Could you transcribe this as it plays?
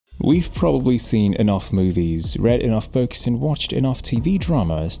We've probably seen enough movies, read enough books and watched enough TV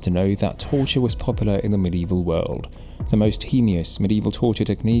dramas to know that torture was popular in the medieval world. The most heinous medieval torture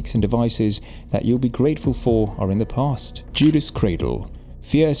techniques and devices that you'll be grateful for are in the past. Judas Cradle.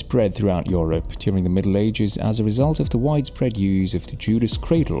 Fear spread throughout Europe during the Middle Ages as a result of the widespread use of the Judas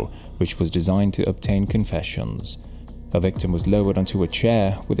Cradle, which was designed to obtain confessions. A victim was lowered onto a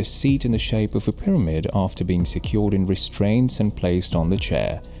chair with a seat in the shape of a pyramid after being secured in restraints and placed on the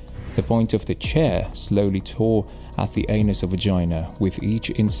chair. The point of the chair slowly tore at the anus or vagina with each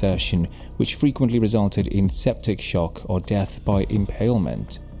insertion, which frequently resulted in septic shock or death by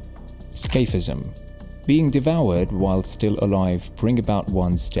impalement. Scaphism. Being devoured while still alive bring about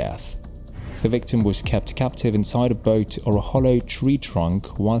one's death. The victim was kept captive inside a boat or a hollow tree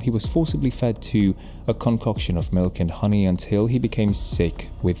trunk while he was forcibly fed to a concoction of milk and honey until he became sick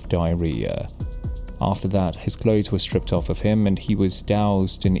with diarrhea. After that, his clothes were stripped off of him and he was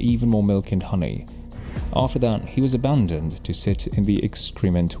doused in even more milk and honey. After that, he was abandoned to sit in the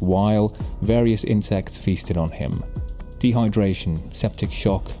excrement while various insects feasted on him. Dehydration, septic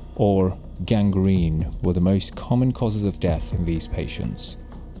shock, or gangrene were the most common causes of death in these patients.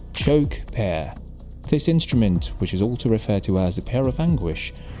 Choke pear. This instrument, which is also referred to as a pear of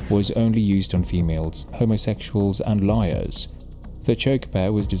anguish, was only used on females, homosexuals, and liars. The choke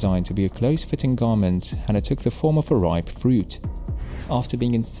pear was designed to be a close-fitting garment and it took the form of a ripe fruit. After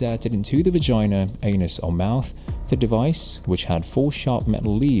being inserted into the vagina, anus or mouth, the device, which had 4 sharp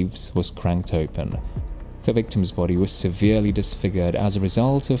metal leaves, was cranked open. The victim's body was severely disfigured as a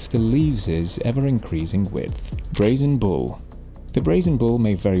result of the leaves' ever-increasing width. Brazen bull. The brazen bull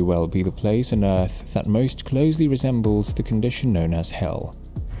may very well be the place on earth that most closely resembles the condition known as hell.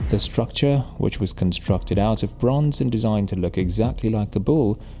 The structure, which was constructed out of bronze and designed to look exactly like a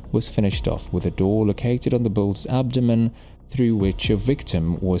bull, was finished off with a door located on the bull's abdomen through which a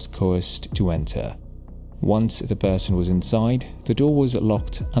victim was coerced to enter. Once the person was inside, the door was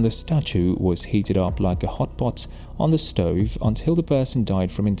locked and the statue was heated up like a hot pot on the stove until the person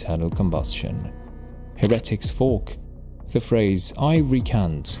died from internal combustion. Heretic's fork. The phrase, "I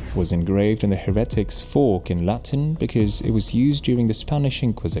recant," was engraved in the heretic's fork in Latin because it was used during the Spanish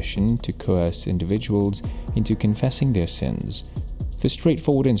Inquisition to coerce individuals into confessing their sins. The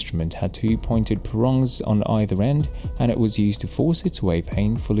straightforward instrument had 2 pointed prongs on either end, and it was used to force its way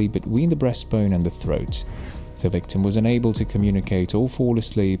painfully between the breastbone and the throat. The victim was unable to communicate or fall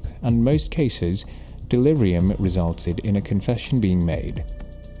asleep, and in most cases, delirium resulted in a confession being made.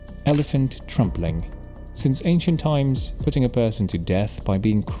 Elephant trampling. Since ancient times, putting a person to death by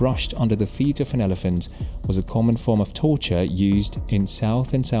being crushed under the feet of an elephant was a common form of torture used in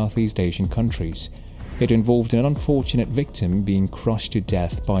South and Southeast Asian countries. It involved an unfortunate victim being crushed to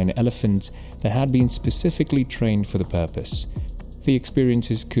death by an elephant that had been specifically trained for the purpose. The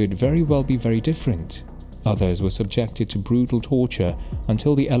experiences could very well be very different. Others were subjected to brutal torture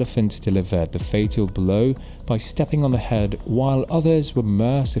until the elephant delivered the fatal blow by stepping on the head, while others were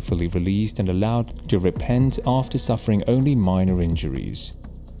mercifully released and allowed to repent after suffering only minor injuries.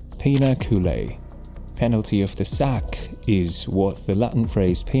 Pena culae. Penalty of the sack is what the Latin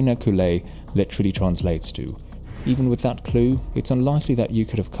phrase pena culae literally translates to. Even with that clue, it's unlikely that you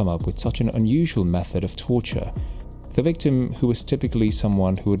could have come up with such an unusual method of torture. The victim, who was typically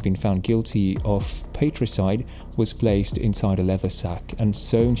someone who had been found guilty of patricide, was placed inside a leather sack and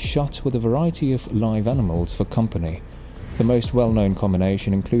sewn shut with a variety of live animals for company. The most well-known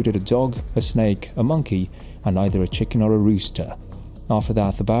combination included a dog, a snake, a monkey, and either a chicken or a rooster. After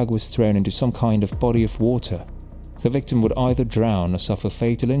that, the bag was thrown into some kind of body of water. The victim would either drown or suffer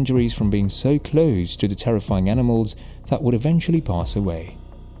fatal injuries from being so close to the terrifying animals that would eventually pass away.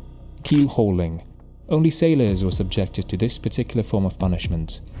 Keel hauling. Only sailors were subjected to this particular form of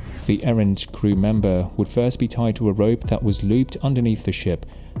punishment. The errant crew member would first be tied to a rope that was looped underneath the ship,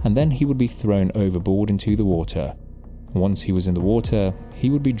 and then he would be thrown overboard into the water. Once he was in the water, he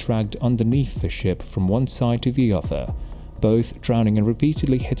would be dragged underneath the ship from one side to the other. Both drowning and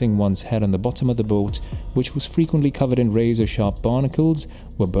repeatedly hitting one's head on the bottom of the boat, which was frequently covered in razor-sharp barnacles,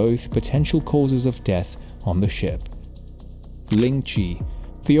 were both potential causes of death on the ship. Ling Chi.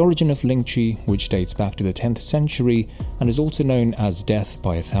 The origin of Ling Chi, which dates back to the 10th century and is also known as death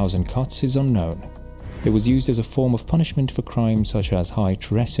by 1,000 cuts, is unknown. It was used as a form of punishment for crimes such as high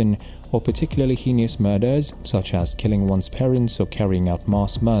treason or particularly heinous murders such as killing one's parents or carrying out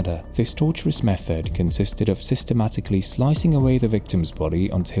mass murder. This torturous method consisted of systematically slicing away the victim's body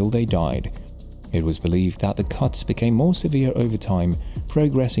until they died. It was believed that the cuts became more severe over time,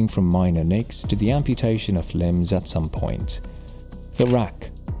 progressing from minor nicks to the amputation of limbs at some point. The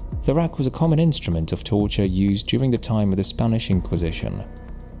rack. The rack was a common instrument of torture used during the time of the Spanish Inquisition.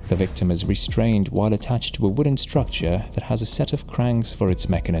 The victim is restrained while attached to a wooden structure that has a set of cranks for its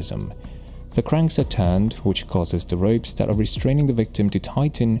mechanism. The cranks are turned, which causes the ropes that are restraining the victim to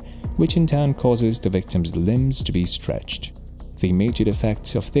tighten, which in turn causes the victim's limbs to be stretched. The immediate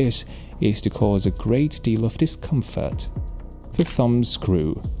effect of this is to cause a great deal of discomfort. The thumb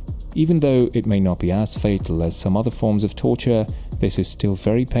screw. Even though it may not be as fatal as some other forms of torture, this is still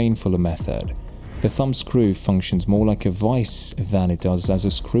very painful a method. The thumb screw functions more like a vice than it does as a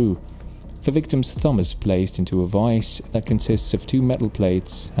screw. The victim's thumb is placed into a vice that consists of two metal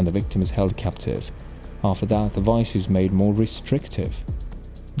plates and the victim is held captive. After that, the vice is made more restrictive.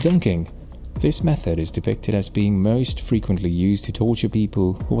 Dunking. This method is depicted as being most frequently used to torture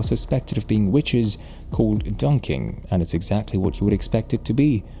people who are suspected of being witches, called dunking, and it's exactly what you would expect it to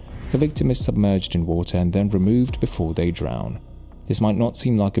be. The victim is submerged in water and then removed before they drown. This might not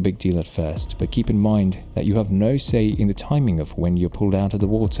seem like a big deal at first, but keep in mind that you have no say in the timing of when you're pulled out of the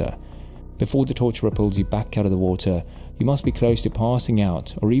water. Before the torturer pulls you back out of the water, you must be close to passing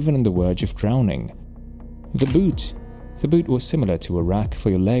out or even on the verge of drowning. The boot. The boot was similar to a rack for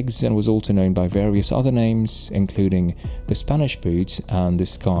your legs and was also known by various other names, including the Spanish boot and the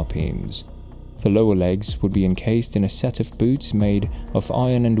scarpines. The lower legs would be encased in a set of boots made of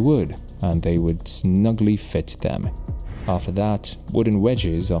iron and wood, and they would snugly fit them. After that, wooden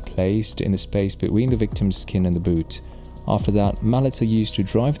wedges are placed in the space between the victim's skin and the boot. After that, mallets are used to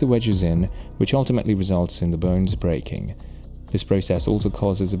drive the wedges in, which ultimately results in the bones breaking. This process also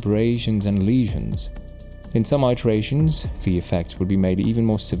causes abrasions and lesions. In some iterations, the effect would be made even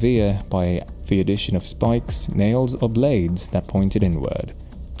more severe by the addition of spikes, nails, or blades that pointed inward.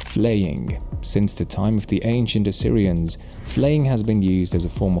 Flaying. Since the time of the ancient Assyrians, flaying has been used as a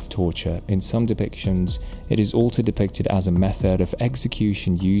form of torture. In some depictions, it is also depicted as a method of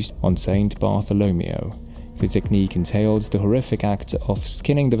execution used on Saint Bartholomew. The technique entails the horrific act of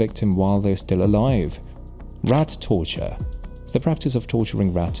skinning the victim while they're still alive. Rat torture. The practice of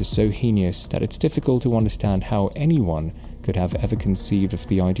torturing rats is so heinous that it's difficult to understand how anyone could have ever conceived of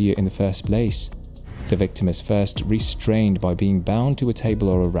the idea in the first place. The victim is first restrained by being bound to a table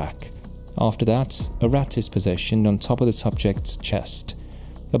or a rack. After that, a rat is positioned on top of the subject's chest.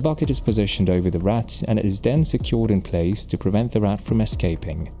 A bucket is positioned over the rat and it is then secured in place to prevent the rat from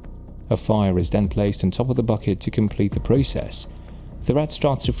escaping. A fire is then placed on top of the bucket to complete the process. The rat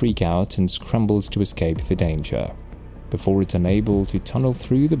starts to freak out and scrambles to escape the danger, before it's unable to tunnel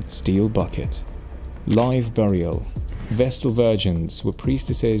through the steel bucket. Live burial. Vestal virgins were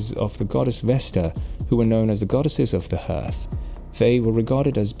priestesses of the goddess Vesta, who were known as the goddesses of the hearth. They were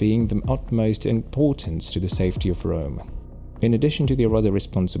regarded as being the utmost importance to the safety of Rome. In addition to their other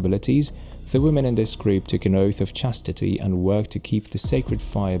responsibilities, the women in this group took an oath of chastity and worked to keep the sacred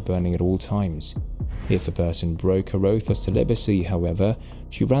fire burning at all times. If a person broke her oath of celibacy, however,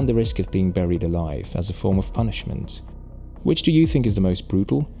 she ran the risk of being buried alive as a form of punishment. Which do you think is the most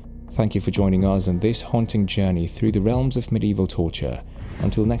brutal? Thank you for joining us on this haunting journey through the realms of medieval torture.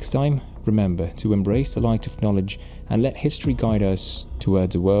 Until next time, remember to embrace the light of knowledge and let history guide us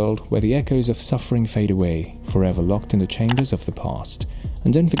towards a world where the echoes of suffering fade away, forever locked in the chambers of the past.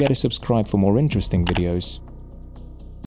 And don't forget to subscribe for more interesting videos.